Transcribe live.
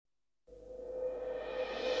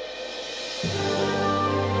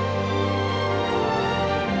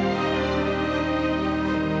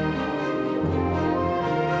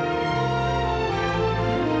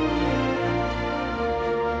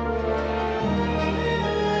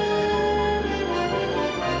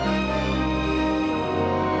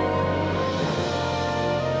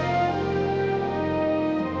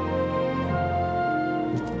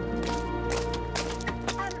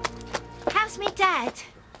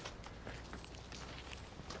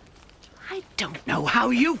I don't know how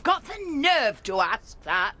you've got the nerve to ask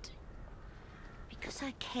that. Because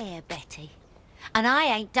I care, Betty. And I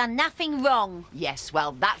ain't done nothing wrong. Yes,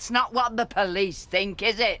 well, that's not what the police think,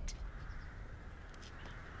 is it?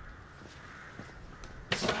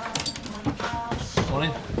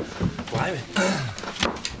 Morning. Blimey.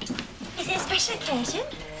 Is it a special occasion?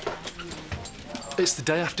 It's the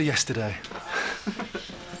day after yesterday.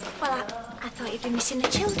 Well, I thought you'd be missing the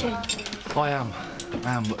children. Oh, I am,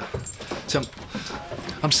 but... See,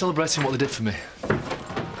 I'm celebrating what they did for me.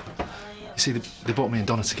 You see, they brought me and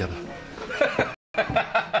Donna together.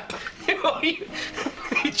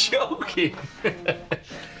 You're joking.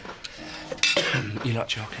 You're not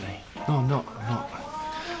joking, are you? No, I'm not.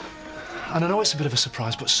 And I know it's a bit of a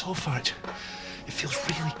surprise, but so far it feels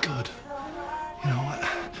really good. You know,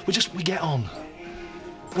 we get on.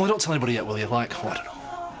 Well, don't tell anybody yet, will you? Like, oh, I don't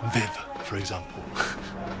know, Viv, for example.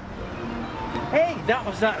 Hey, that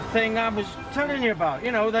was that thing I was telling you about,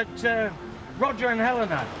 you know, that Roger and Helen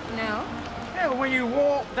had. No. Yeah, when you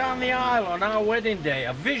walked down the aisle on our wedding day,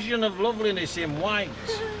 a vision of loveliness in white.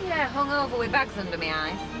 Yeah, hungover with bags under my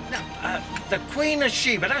eyes. No, the Queen of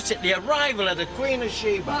Sheba, that's it, the arrival of the Queen of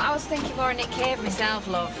Sheba. Well, I was thinking more of Nick Cave myself,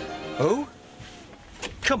 love. Who?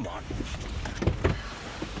 Come on.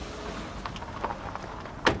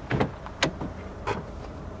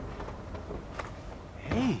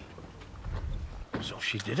 Hey. So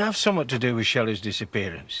she did have something to do with Shelley's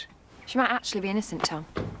disappearance. She might actually be innocent, Tom.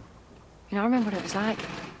 You know, I remember what it was like,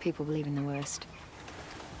 people believing the worst.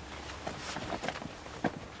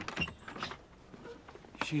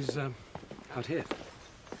 She's, out here.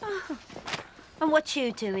 Oh. And what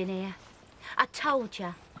you doing here? I told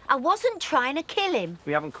you, I wasn't trying to kill him.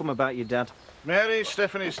 We haven't come about your dad. Mary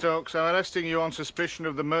Stephanie Stokes, I'm arresting you on suspicion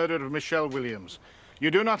of the murder of Michelle Williams. You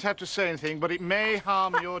do not have to say anything, but it may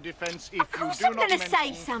harm your defence if you do not Of course I'm going to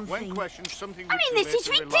say something. When questioned, something I mean, this is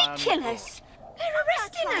which you may rely on ridiculous. They're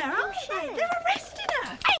arresting her, aren't they? They're arresting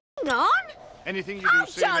her. Hang on. Anything you do Hold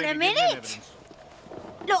say on may a be given minute. evidence.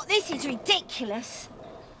 Look, this is ridiculous.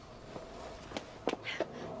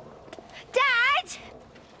 Dad!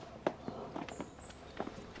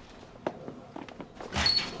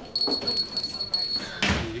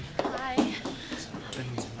 Hi.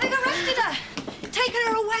 They've arrested her. Taken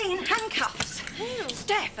her away in handcuffs. Who?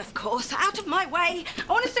 Steph, of course. Out of my way.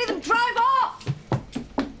 I want to see them drive off.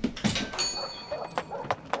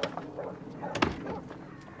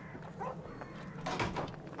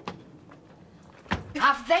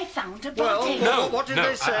 Have they found a body? No, what did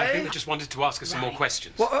they say? I think they just wanted to ask us some more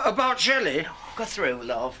questions. What, about Shelley? Go through,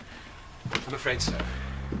 love. I'm afraid so.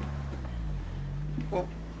 Well,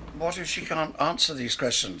 what if she can't answer these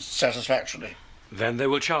questions satisfactorily? Then they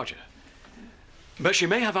will charge her. But she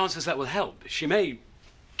may have answers that will help. She may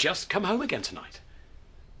just come home again tonight.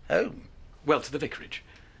 Home? Well, to the vicarage.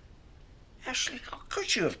 Ashley, how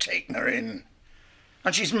could you have taken her in?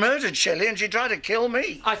 And she's murdered Shelley and she tried to kill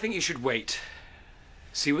me. I think you should wait.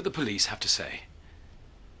 See what the police have to say.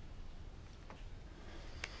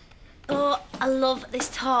 Oh, I love this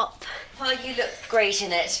top. Oh, you look great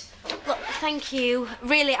in it. Look, thank you.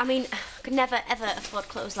 Really, I mean, I could never, ever afford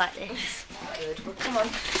clothes like this. Good. Well, come on.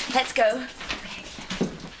 Let's go.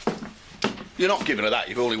 You're not giving her that.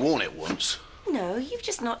 You've only worn it once. No, you've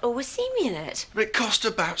just not always seen me in it. But it cost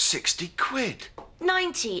about 60 quid.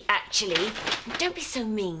 90, actually. Don't be so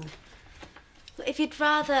mean. But if you'd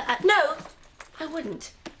rather... No, I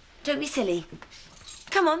wouldn't. Don't be silly.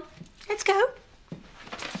 Come on, let's go.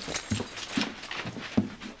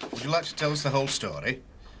 Would you like to tell us the whole story?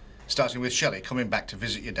 Starting with Shelley coming back to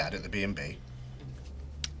visit your dad at the B&B.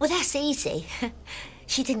 Well, that's easy.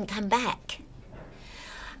 She didn't come back.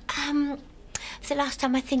 It was the last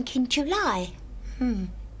time, I think, in July.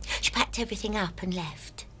 She packed everything up and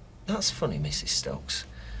left. That's funny, Mrs. Stokes,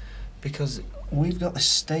 because we've got the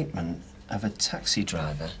statement of a taxi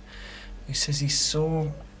driver who says he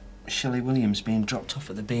saw Shelley Williams being dropped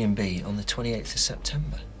off at the B&B on the 28th of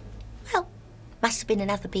September. Well, must have been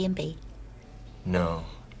another B&B. No.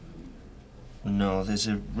 No, there's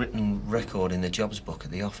a written record in the jobs book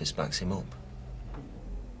at the office backs him up.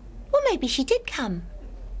 Well, maybe she did come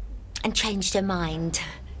and changed her mind.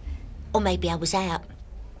 Or maybe I was out.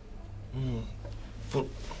 But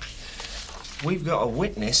we've got a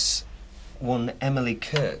witness, one Emily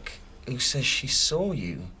Kirk, who says she saw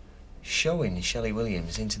you showing Shelley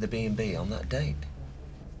Williams into the B&B on that date.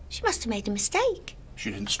 She must have made a mistake. She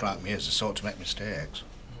didn't strike me as the sort to make mistakes.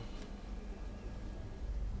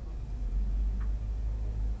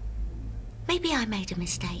 Maybe I made a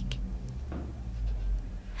mistake.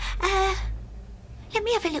 Let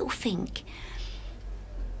me have a little think.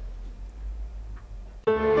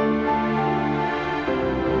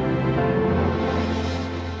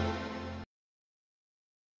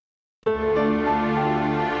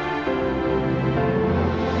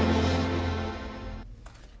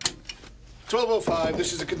 12:05.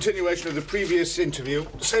 This is a continuation of the previous interview.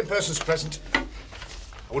 The same person's present.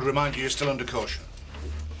 I would remind you, you're still under caution.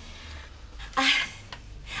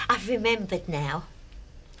 I've remembered now.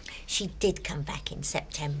 She did come back in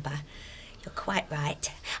September. You're quite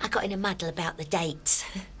right. I got in a muddle about the dates.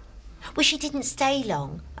 Well, she didn't stay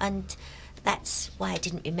long, and that's why I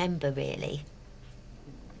didn't remember, really.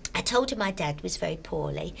 I told her my dad was very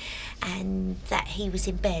poorly and that he was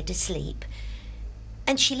in bed asleep.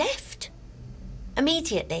 And she left.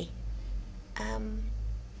 Immediately.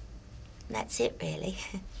 That's it, really.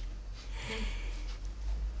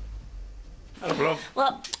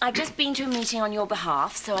 Well, I've just been to a meeting on your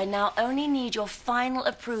behalf, so I now only need your final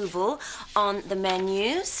approval on the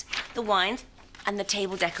menus, the wines, and the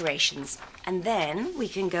table decorations. And then we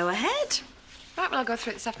can go ahead. Right, well, I'll go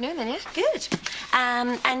through it this afternoon then, yeah? Good.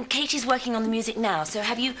 And Katie's working on the music now, so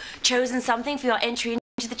have you chosen something for your entry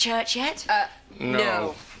into the church yet?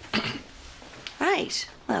 No. Right.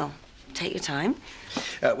 Well, take your time.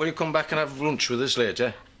 Will you come back and have lunch with us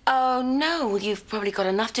later? Oh, no. Well, you've probably got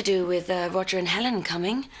enough to do with Roger and Helen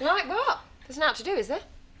coming. Like what? There's not to do, is there?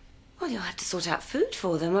 Well, you'll have to sort out food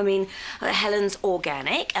for them. I mean, Helen's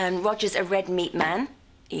organic and Roger's a red meat man.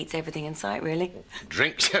 He eats everything in sight, really.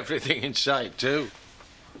 Drinks everything in sight, too.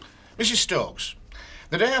 Mrs. Stokes,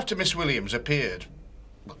 the day after Miss Williams appeared,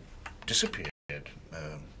 well, disappeared,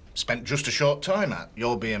 spent just a short time at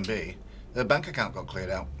your B&B, her bank account got cleared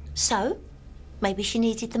out. So? Maybe she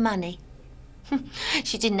needed the money.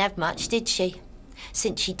 She didn't have much, did she?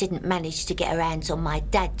 Since she didn't manage to get her hands on my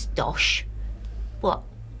dad's dosh. What?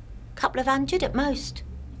 Couple of hundred at most.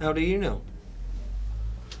 How do you know?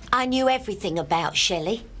 I knew everything about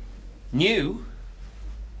Shelley. Knew?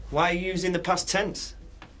 Why are you using the past tense?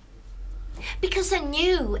 Because I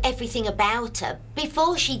knew everything about her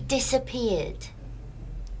before she disappeared.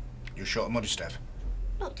 You short of money, Steph?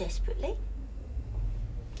 Not desperately.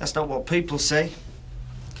 That's not what people say.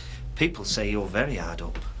 People say you're very hard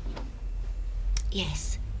up.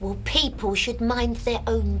 Yes. Well, people should mind their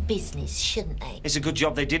own business, shouldn't they? It's a good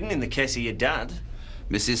job they didn't in the case of your dad.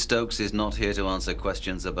 Mrs. Stokes is not here to answer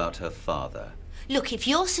questions about her father. Look, if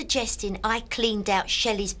you're suggesting I cleaned out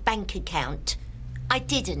Shelley's bank account, I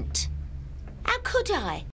didn't. How could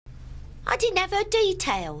I? I didn't have her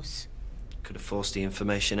details. Could have forced the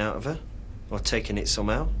information out of her. Or taken it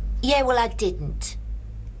somehow. Yeah, well, I didn't.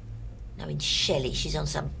 Knowing Shelley, she's on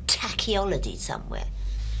some tacky holiday somewhere.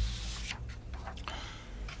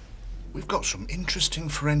 We've got some interesting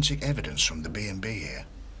forensic evidence from the B&B here.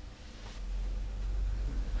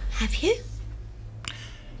 Have you?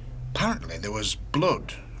 Apparently there was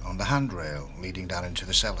blood on the handrail leading down into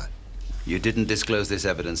the cellar. You didn't disclose this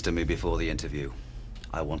evidence to me before the interview.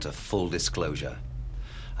 I want a full disclosure.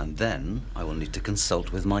 And then I will need to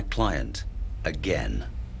consult with my client. Again.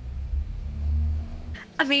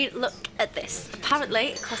 I mean, look at this. Apparently,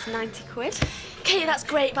 it costs 90 quid. Katie, that's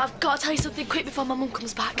great, but I've got to tell you something quick before my mum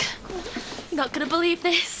comes back. You're not going to believe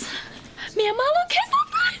this. Me and Marlon kissed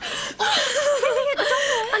last night.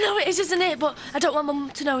 I know it is, isn't it? But I don't want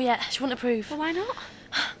Mum to know yet. She wouldn't approve. Well, why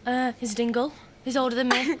not? He's a dingle. He's older than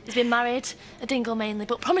me. He's been married. A dingle mainly.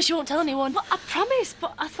 But promise you won't tell anyone. Well, I promise,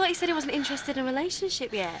 but I thought he said he wasn't interested in a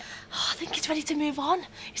relationship yet. Oh, I think he's ready to move on.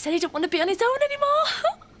 He said he didn't want to be on his own anymore.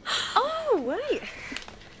 Oh, wait.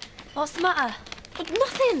 What's the matter?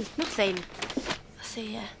 Nothing. I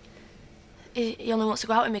see, yeah. He only wants to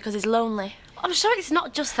go out with me because he's lonely. I'm sure it's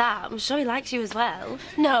not just that. I'm sure he likes you as well.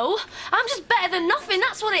 No, I'm just better than nothing.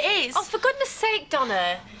 That's what it is. Oh, for goodness sake,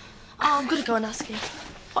 Donna. Oh, I'm going to go and ask him.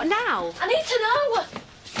 What now? I need to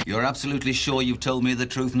know. You're absolutely sure you've told me the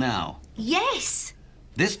truth now? Yes.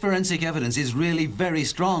 This forensic evidence is really very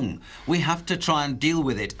strong. We have to try and deal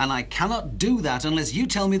with it, and I cannot do that unless you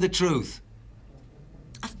tell me the truth.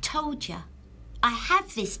 I've told you. I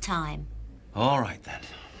have this time. All right, then.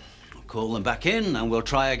 I'll call them back in, and we'll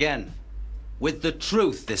try again. With the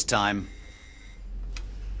truth this time.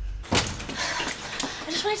 I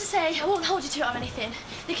just wanted to say, I won't hold you to it or anything.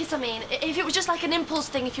 Because, I mean, if it was just like an impulse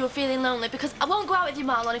thing if you were feeling lonely, because I won't go out with you,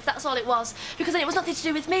 Marlon, if that's all it was. Because then it was nothing to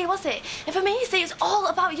do with me, was it? And for me, you see, it's all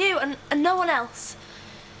about you and no one else.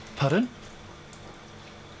 Pardon?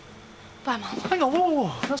 Bye, Marlon. Hang on,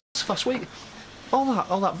 whoa. That's last week. All that,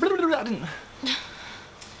 blah, blah, blah, I didn't...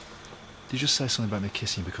 Did you just say something about me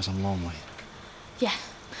kissing you because I'm lonely? Yeah,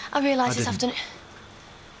 I realised this afternoon.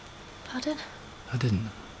 Pardon? I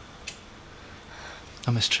didn't.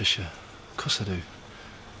 I miss Tricia. Of course I do.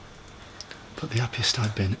 But the happiest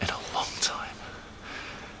I've been in a long time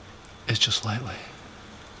is just lately.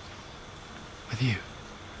 With you.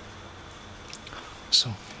 So,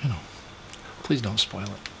 you know, please don't spoil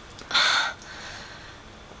it.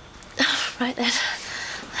 Right then.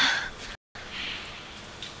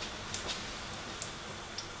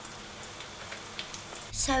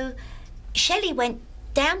 So, Shelley went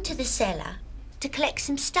down to the cellar to collect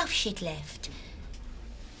some stuff she'd left.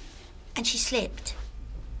 And she slipped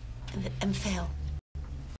and fell.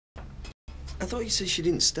 I thought you said she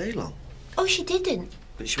didn't stay long. Oh, she didn't.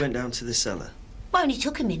 But she went down to the cellar. Well, only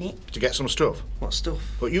took a minute. To get some stuff? What stuff?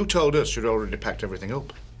 But you told us you'd already packed everything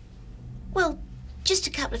up. Well, just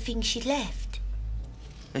a couple of things she'd left.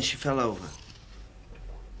 And she fell over.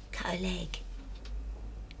 Cut her leg.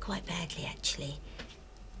 Quite badly, actually.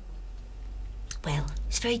 Well,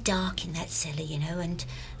 it's very dark in that cellar, you know, and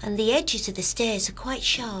the edges of the stairs are quite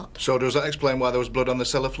sharp. So does that explain why there was blood on the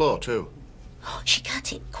cellar floor, too? Oh, she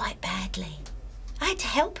cut it quite badly. I had to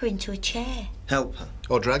help her into a chair. Help her?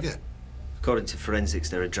 Or drag her? According to forensics,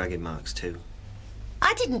 there are dragging marks too.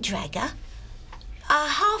 I didn't drag her. I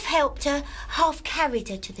half helped her, half carried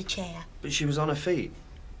her to the chair. But she was on her feet.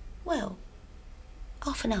 Well,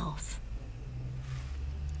 half and half.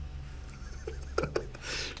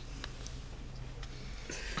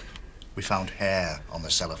 We found hair on the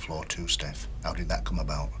cellar floor too, Steph. How did that come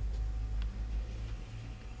about?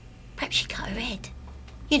 Perhaps she cut her head.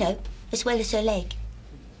 You know, as well as her leg.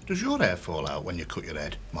 Does your hair fall out when you cut your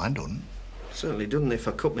head? Mine doesn't. Certainly doesn't if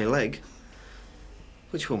I cut my leg.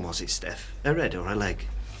 Which one was it, Steph? Her head or her leg?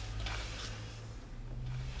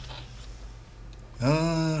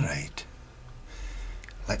 All right.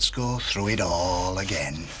 Let's go through it all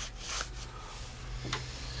again.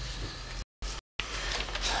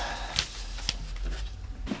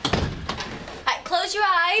 Right, close your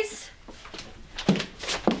eyes.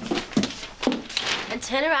 And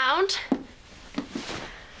turn around.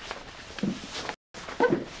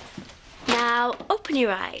 Now, open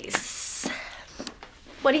your eyes.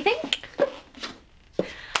 What do you think?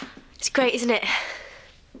 It's great, isn't it?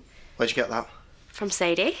 Where'd you get that? From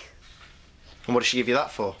Sadie. And what did she give you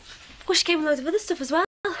that for? Well, she gave me loads of other stuff as well.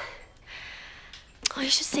 Oh, you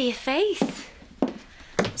should see your face.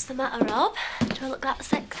 What's the matter, Rob? Do I look that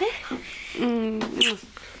sexy?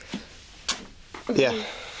 Yeah.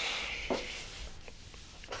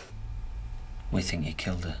 We think you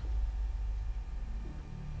killed her.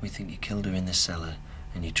 We think you killed her in the cellar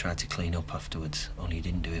and you tried to clean up afterwards, only you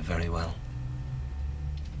didn't do it very well.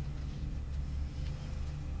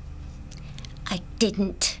 I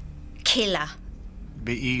didn't kill her.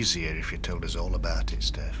 Be easier if you told us all about it,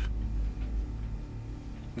 Steph.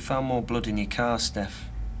 We found more blood in your car, Steph.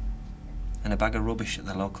 And a bag of rubbish at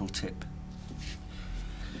the local tip.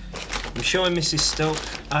 I'm showing Mrs. Stoke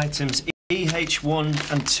items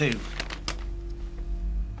EH1 and 2.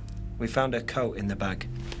 We found her coat in the bag.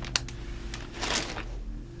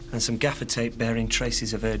 And some gaffer tape bearing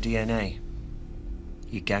traces of her DNA.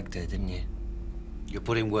 You gagged her, didn't you? You're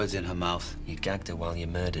putting words in her mouth. You gagged her while you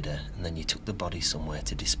murdered her, and then you took the body somewhere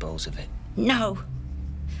to dispose of it. No.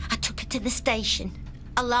 I took her to the station,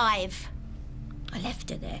 alive. I left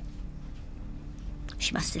her there.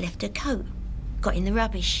 She must have left her coat, got in the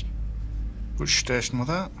rubbish. Which station was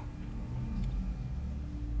that?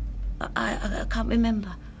 I can't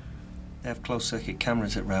remember. They have closed-circuit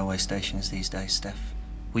cameras at railway stations these days, Steph.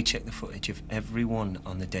 We checked the footage of everyone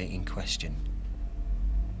on the date in question.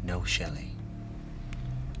 No Shelley.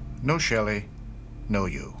 No Shelley, no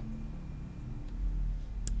you.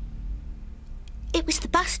 It was the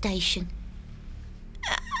bus station.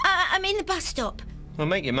 I mean the bus stop. Well,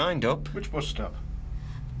 make your mind up. Which bus stop?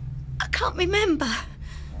 I can't remember.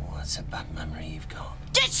 Oh, that's a bad memory you've got.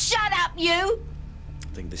 Just shut up, you!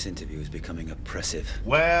 I think this interview is becoming oppressive.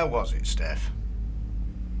 Where was it, Steph?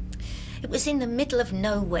 It was in the middle of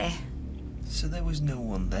nowhere. So there was no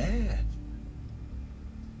one there?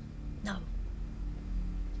 No.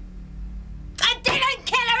 I didn't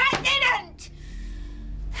kill her! I didn't!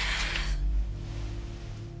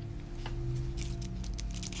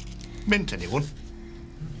 Mint, anyone?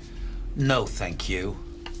 No, thank you.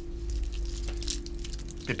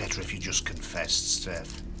 Be better if you just confessed,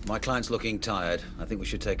 Steph. My client's looking tired. I think we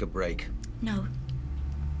should take a break. No.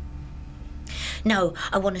 No,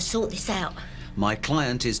 I want to sort this out. My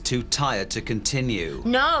client is too tired to continue.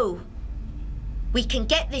 No! We can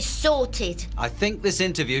get this sorted. I think this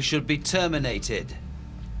interview should be terminated.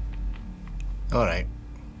 All right.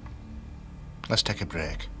 Let's take a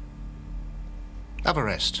break. Have a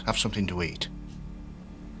rest. Have something to eat.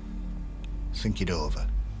 Think it over.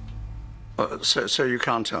 So you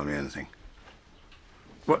can't tell me anything?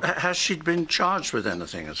 Well, has she been charged with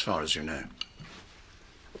anything, as far as you know?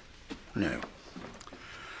 No.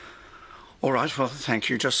 All right, well, thank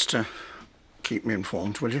you. Just keep me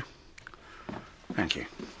informed, will you? Thank you.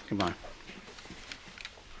 Goodbye.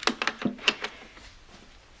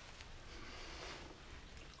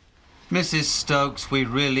 Mrs. Stokes, we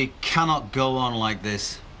really cannot go on like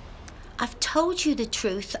this. I've told you the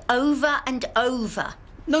truth over and over.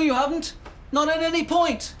 No, you haven't. Not at any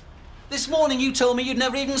point. This morning you told me you'd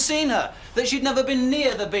never even seen her, that she'd never been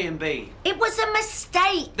near the B&B. It was a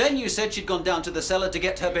mistake. Then you said she'd gone down to the cellar to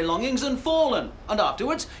get her belongings and fallen. And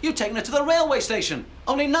afterwards, you'd taken her to the railway station.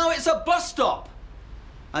 Only now it's a bus stop.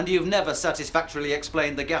 And you've never satisfactorily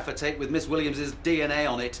explained the gaffer tape with Miss Williams's DNA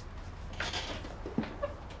on it.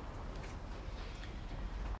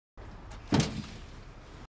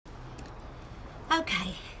 OK.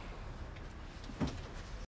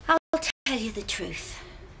 I'll tell you the truth.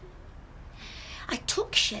 I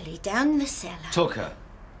took Shelley down the cellar. Took her?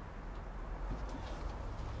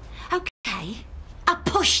 OK. I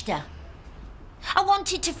pushed her. I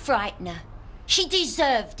wanted to frighten her. She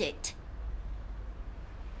deserved it.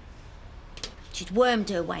 She'd wormed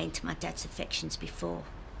her way into my dad's affections before.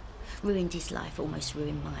 Ruined his life, almost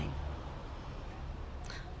ruined mine.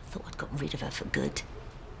 Thought I'd got rid of her for good.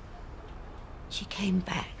 She came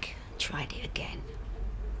back, tried it again.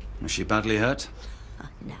 Was she badly hurt? Oh,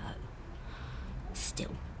 no.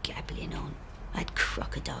 Still gabbling on. I had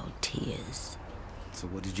crocodile tears. So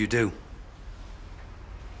what did you do?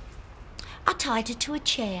 I tied her to a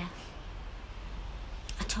chair.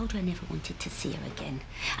 I told her I never wanted to see her again.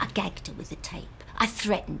 I gagged her with the tape. I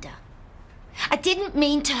threatened her. I didn't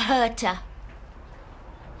mean to hurt her.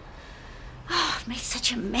 Oh, I've made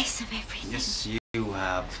such a mess of everything. Yes, you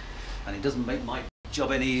have. And it doesn't make my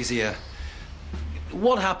job any easier.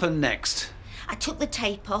 What happened next? I took the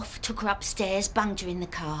tape off, took her upstairs, bunged her in the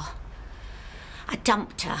car. I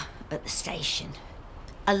dumped her at the station.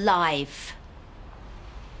 Alive.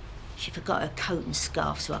 She forgot her coat and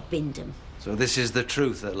scarf, so I binned them. So this is the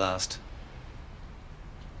truth at last?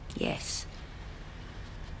 Yes.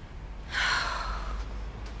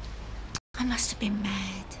 I must have been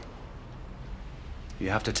mad. You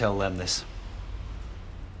have to tell them this.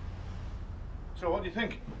 So what do you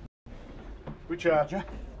think? We charge her?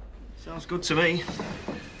 Sounds good to me.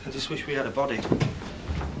 I just wish we had a body.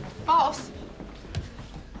 Boss?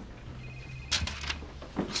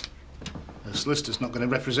 Her solicitor's not going to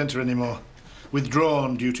represent her anymore.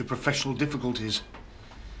 Withdrawn due to professional difficulties.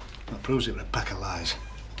 That proves it were a pack of lies.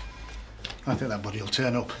 I think that body will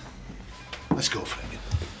turn up. Let's go for it.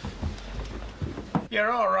 You're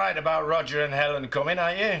all right about Roger and Helen coming,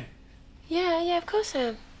 aren't you? Yeah, of course I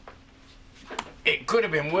am. It could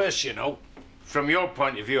have been worse, you know. From your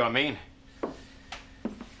point of view, I mean.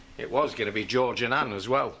 It was going to be George and Anne as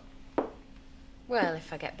well. Well,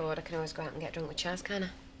 if I get bored, I can always go out and get drunk with Chaz, can't I?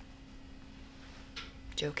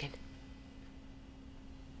 Joking.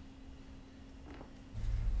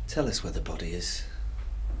 Tell us where the body is.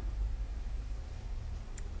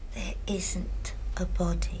 There isn't a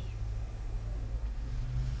body.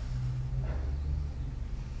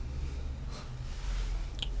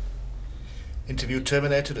 Interview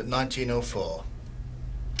terminated at 19:04.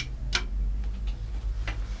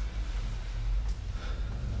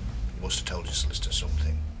 You must have told your solicitor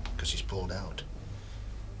something, because he's pulled out.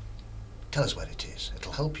 Tell us where it is.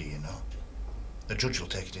 It'll help you, you know. The judge will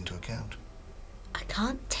take it into account. I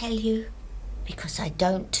can't tell you because I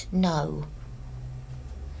don't know.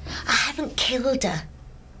 I haven't killed her.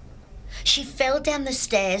 She fell down the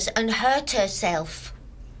stairs and hurt herself.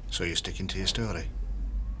 So you're sticking to your story?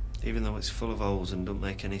 Even though it's full of holes and don't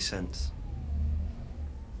make any sense.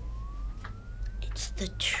 It's the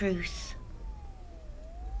truth.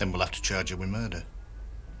 Then we'll have to charge her with murder.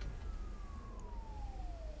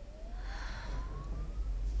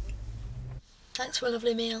 Thanks for a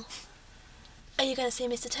lovely meal. Are you going to see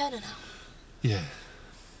Mr. Turner now? Yeah.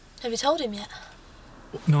 Have you told him yet?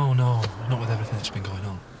 No, not with everything that's been going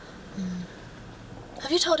on.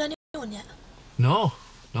 Have you told anyone yet? No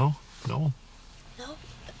one. No?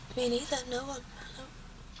 Me neither, no one. No.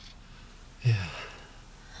 Yeah.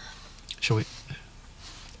 Shall we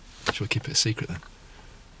keep it a secret then?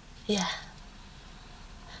 Yeah.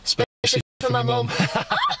 Especially for my mum.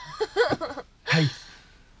 Hey.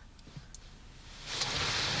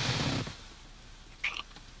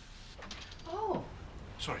 Oh.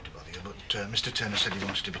 Sorry to bother you, but Mr. Turner said he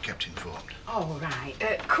wanted to be kept informed. All right.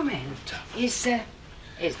 Come in. He's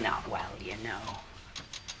not well, you know.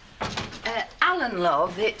 Alan,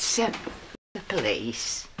 love, it's the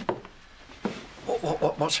police.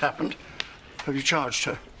 What's happened? Have you charged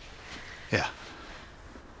her? Yeah.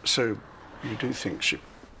 So, you do think she...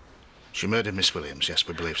 She murdered Miss Williams, yes,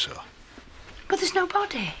 we believe so. But there's no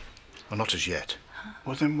body. Well, not as yet.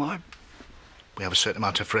 Well, then why... We have a certain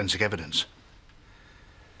amount of forensic evidence.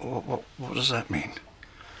 What does that mean?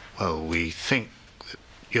 Well, we think that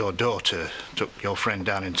Your daughter took your friend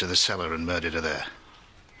down into the cellar and murdered her there.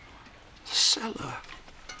 The cellar?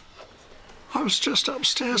 I was just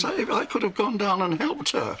upstairs. I could have gone down and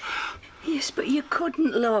helped her. Yes, but you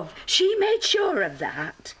couldn't, love. She made sure of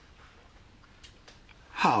that.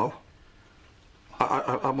 How?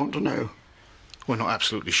 I want to know. We're not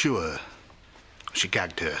absolutely sure. She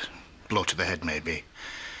gagged her. Blow to the head, maybe.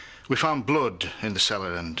 We found blood in the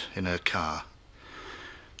cellar and in her car.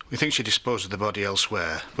 We think she disposed of the body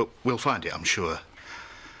elsewhere, but we'll find it, I'm sure.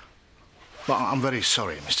 But I'm very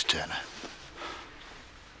sorry, Mr. Turner.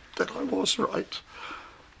 That I was right.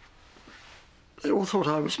 They all thought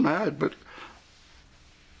I was mad, but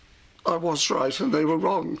I was right and they were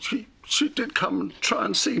wrong. She did come and try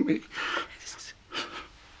and see me.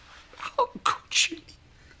 How could she?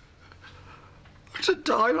 To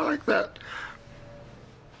die like that.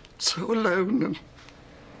 So alone and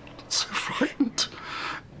so frightened.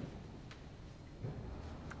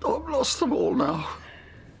 Oh, I've lost them all now.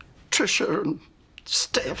 Tricia and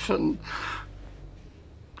Steph and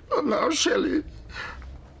now Shelley.